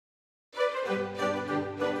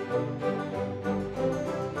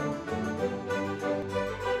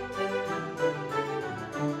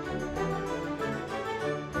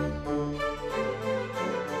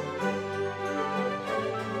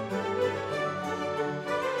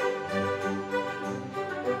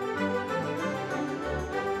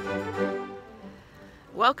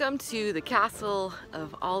Welcome to the castle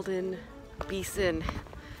of Alden Beeson.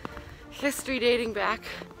 History dating back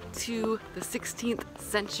to the 16th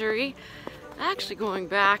century. Actually going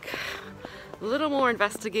back a little more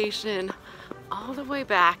investigation all the way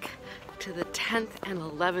back to the 10th and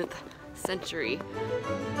 11th century.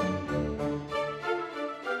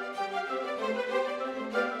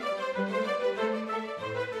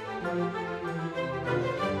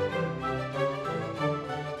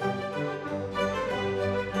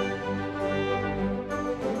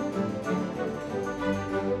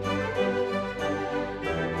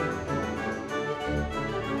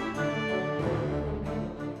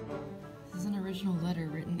 Letter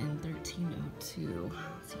written in 1302.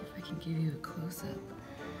 Let's see if I can give you a close-up.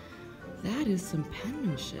 That is some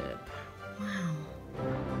penmanship. Wow.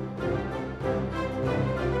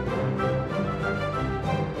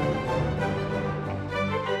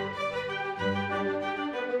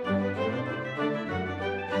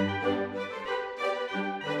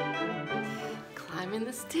 Climbing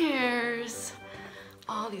the stairs.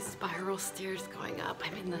 All these spiral stairs going up.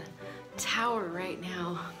 I'm in the tower right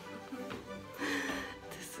now.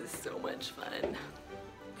 This is so much fun.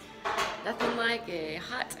 Nothing like a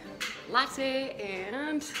hot latte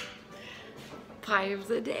and pie of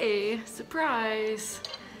the day surprise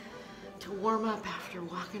to warm up after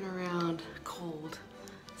walking around a cold,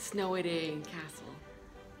 snowy day in Castle.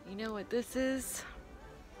 You know what this is?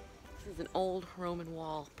 This is an old Roman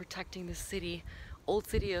wall protecting the city, old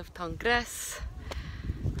city of Tongres,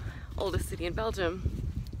 oldest city in Belgium.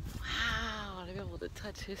 To be able to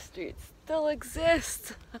touch history, it still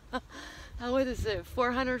exists. How old is it?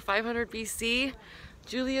 400, 500 BC?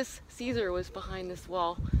 Julius Caesar was behind this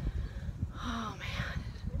wall. Oh man,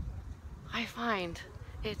 I find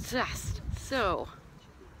it just so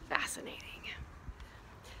fascinating.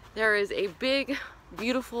 There is a big,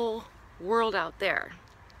 beautiful world out there,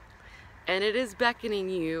 and it is beckoning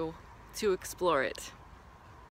you to explore it.